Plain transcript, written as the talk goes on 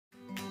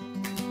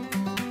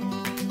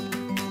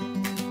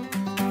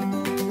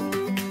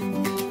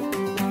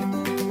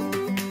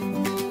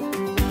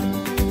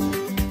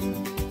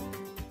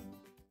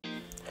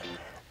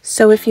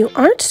So if you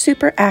aren't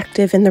super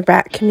active in the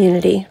rat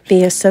community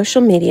via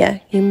social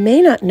media, you may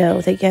not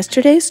know that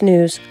yesterday's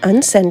news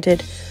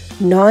unscented,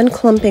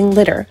 non-clumping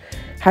litter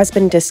has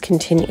been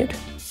discontinued.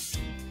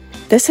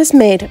 This has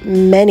made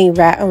many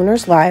rat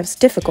owners' lives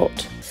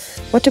difficult.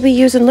 What do we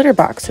use in litter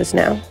boxes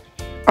now?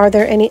 Are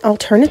there any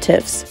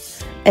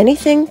alternatives?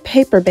 Anything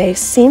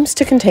paper-based seems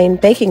to contain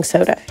baking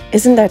soda.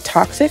 Isn't that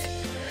toxic?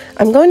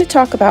 I'm going to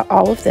talk about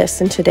all of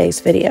this in today's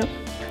video.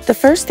 The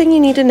first thing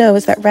you need to know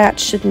is that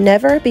rats should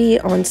never be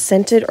on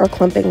scented or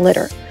clumping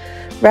litter.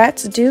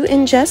 Rats do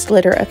ingest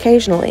litter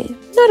occasionally,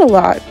 not a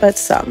lot, but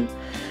some.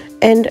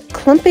 And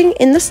clumping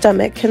in the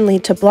stomach can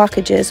lead to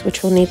blockages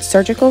which will need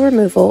surgical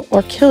removal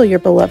or kill your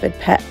beloved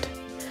pet.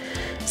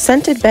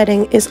 Scented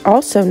bedding is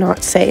also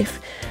not safe,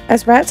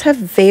 as rats have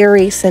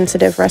very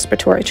sensitive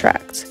respiratory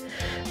tracts.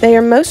 They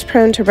are most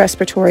prone to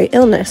respiratory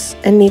illness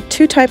and need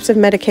 2 types of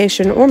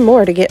medication or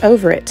more to get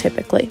over it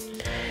typically.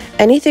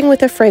 Anything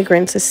with a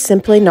fragrance is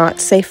simply not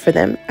safe for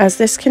them, as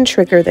this can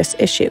trigger this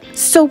issue.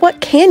 So what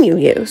can you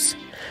use?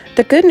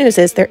 The good news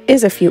is there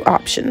is a few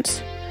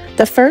options.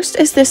 The first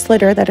is this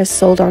litter that is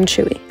sold on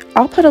Chewy.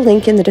 I'll put a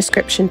link in the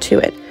description to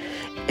it.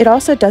 It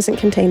also doesn't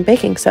contain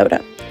baking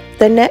soda.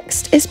 The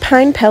next is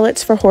pine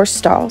pellets for horse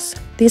stalls.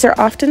 These are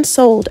often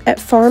sold at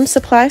farm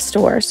supply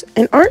stores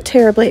and aren't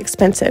terribly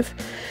expensive.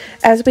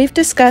 As we've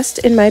discussed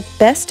in my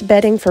best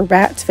bedding for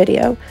rats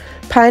video,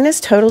 pine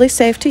is totally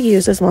safe to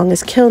use as long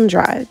as kiln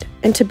dried,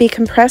 and to be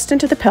compressed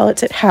into the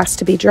pellets it has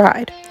to be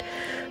dried.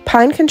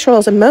 Pine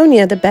controls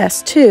ammonia the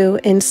best too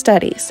in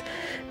studies.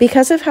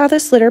 Because of how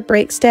this litter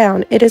breaks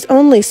down, it is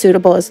only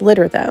suitable as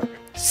litter though.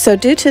 So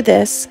due to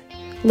this,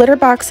 litter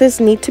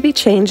boxes need to be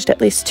changed at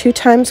least 2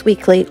 times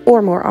weekly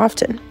or more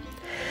often.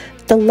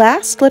 The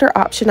last litter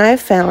option I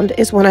have found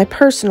is one I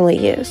personally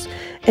use,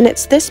 and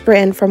it's this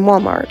brand from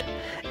Walmart.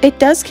 It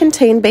does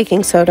contain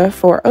baking soda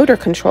for odor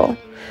control.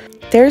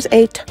 There's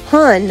a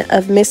ton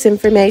of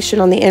misinformation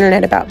on the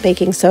internet about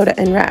baking soda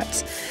and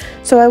rats,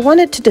 so I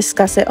wanted to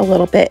discuss it a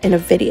little bit in a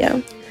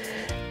video.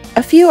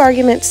 A few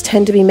arguments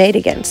tend to be made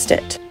against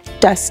it.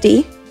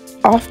 Dusty,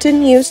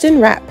 often used in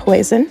rat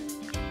poison,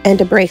 and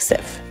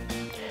abrasive.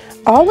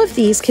 All of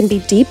these can be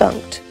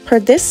debunked per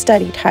this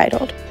study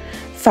titled,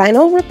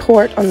 Final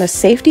Report on the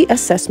Safety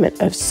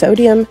Assessment of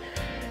Sodium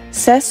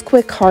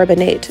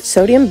Sesquicarbonate,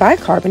 Sodium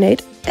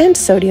Bicarbonate, and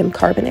Sodium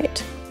Carbonate,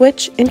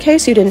 which, in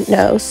case you didn't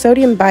know,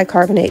 sodium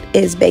bicarbonate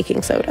is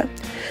baking soda.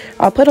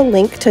 I'll put a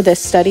link to this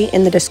study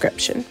in the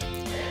description.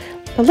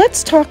 But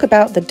let's talk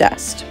about the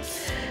dust.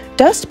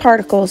 Dust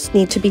particles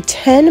need to be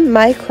 10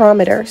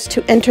 micrometers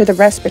to enter the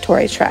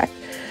respiratory tract,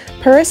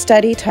 per a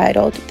study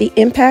titled The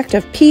Impact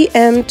of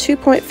PM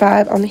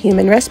 2.5 on the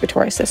Human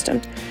Respiratory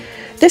System.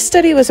 This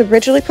study was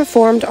originally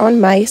performed on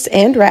mice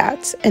and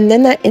rats, and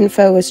then that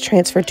info was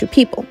transferred to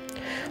people.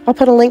 I'll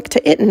put a link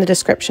to it in the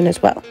description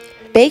as well.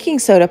 Baking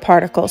soda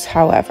particles,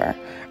 however,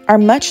 are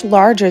much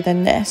larger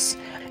than this,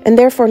 and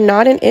therefore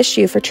not an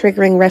issue for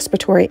triggering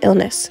respiratory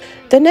illness.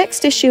 The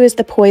next issue is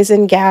the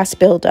poison gas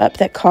buildup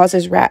that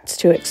causes rats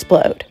to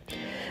explode.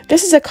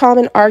 This is a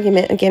common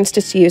argument against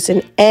its use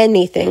in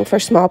anything for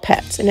small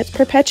pets, and it's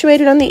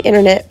perpetuated on the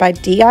internet by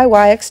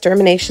DIY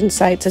extermination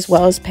sites as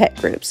well as pet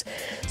groups.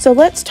 So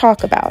let's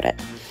talk about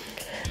it.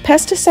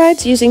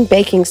 Pesticides using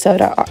baking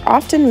soda are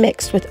often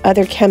mixed with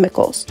other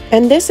chemicals,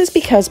 and this is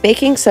because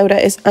baking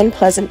soda is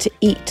unpleasant to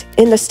eat.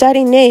 In the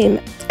study name,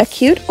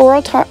 acute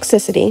oral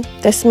toxicity,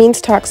 this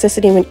means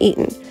toxicity when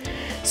eaten,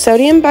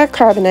 sodium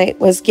bicarbonate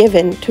was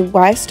given to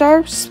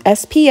Y-star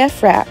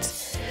SPF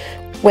rats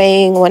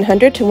weighing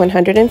 100 to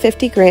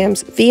 150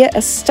 grams via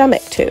a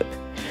stomach tube.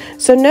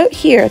 So note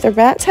here, the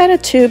rats had a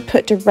tube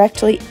put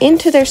directly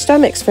into their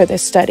stomachs for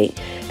this study,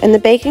 and the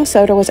baking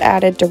soda was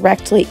added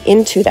directly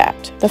into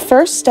that. The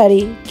first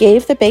study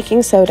gave the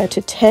baking soda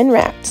to 10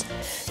 rats,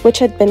 which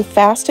had been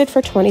fasted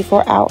for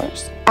 24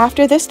 hours.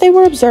 After this, they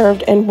were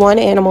observed and 1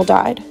 animal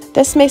died.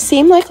 This may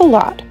seem like a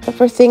lot, but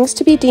for things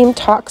to be deemed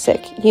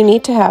toxic, you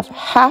need to have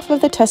half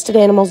of the tested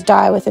animals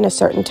die within a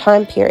certain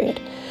time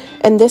period,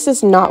 and this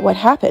is not what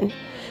happened.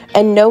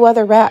 And no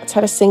other rats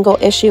had a single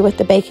issue with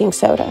the baking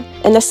soda.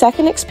 In the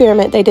second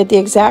experiment, they did the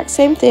exact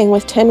same thing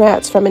with 10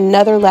 rats from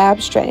another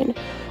lab strain,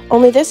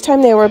 only this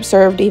time they were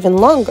observed even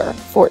longer,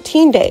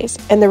 14 days,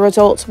 and the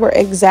results were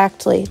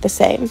exactly the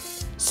same.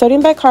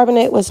 Sodium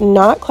bicarbonate was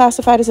not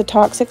classified as a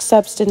toxic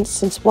substance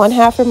since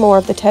 1/2 or more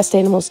of the test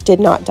animals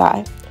did not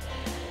die.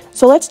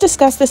 So let's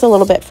discuss this a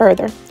little bit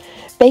further.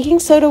 Baking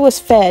soda was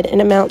fed in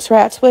amounts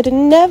rats would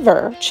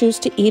never choose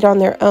to eat on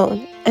their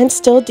own, and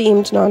still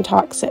deemed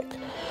non-toxic.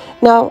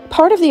 Now,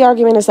 part of the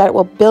argument is that it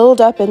will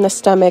build up in the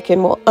stomach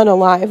and will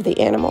unalive the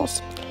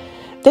animals.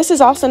 This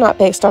is also not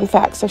based on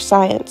facts or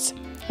science.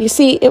 You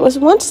see, it was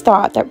once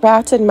thought that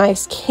rats and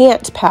mice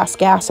can't pass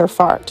gas or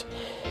fart.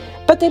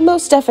 But they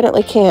most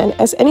definitely can,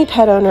 as any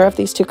pet owner of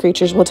these 2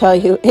 creatures will tell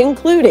you,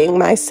 including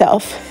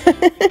myself.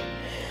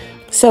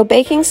 So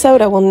baking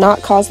soda will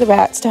not cause the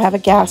rats to have a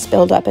gas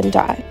buildup and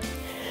die.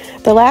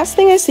 The last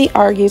thing I see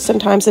argued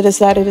sometimes is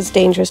that it is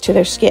dangerous to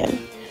their skin.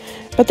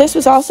 But this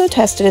was also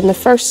tested in the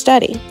first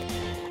study.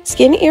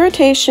 Skin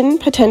irritation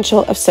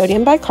potential of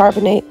sodium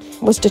bicarbonate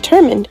was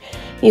determined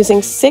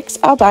using 6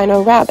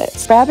 albino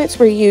rabbits. Rabbits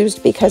were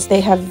used because they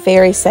have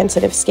very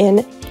sensitive skin.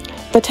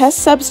 The test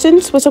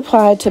substance was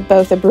applied to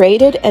both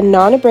abraded and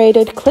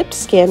non-abraded clipped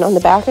skin on the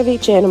back of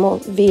each animal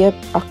via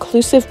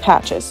occlusive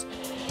patches.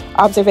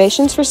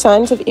 Observations for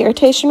signs of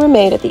irritation were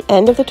made at the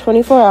end of the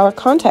 24-hour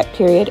contact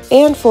period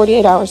and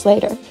 48 hours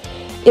later.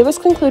 It was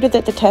concluded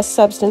that the test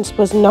substance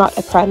was not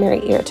a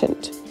primary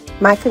irritant.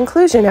 My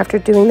conclusion after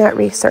doing that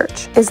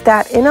research is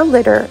that in a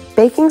litter,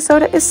 baking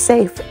soda is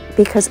safe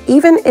because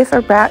even if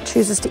a rat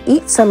chooses to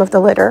eat some of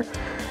the litter,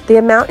 the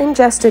amount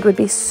ingested would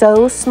be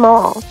so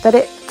small that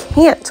it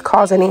can't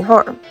cause any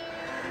harm.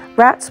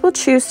 Rats will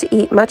choose to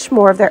eat much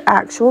more of their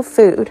actual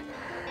food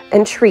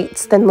and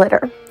treats than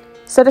litter.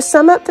 So to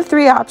sum up the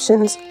 3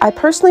 options, I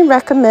personally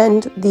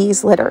recommend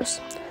these litters: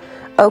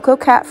 Oko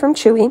Cat from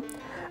Chewy,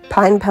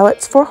 Pine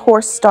Pellets for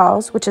Horse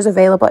Stalls, which is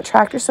available at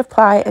Tractor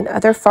Supply and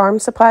other farm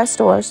supply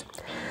stores,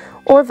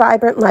 or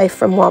Vibrant Life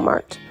from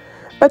Walmart.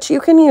 But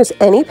you can use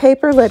any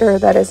paper litter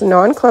that is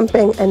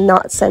non-clumping and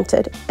not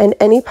scented, and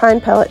any pine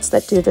pellets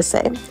that do the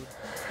same.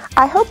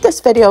 I hope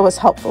this video was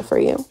helpful for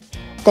you.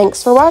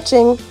 Thanks for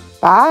watching.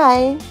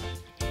 Bye!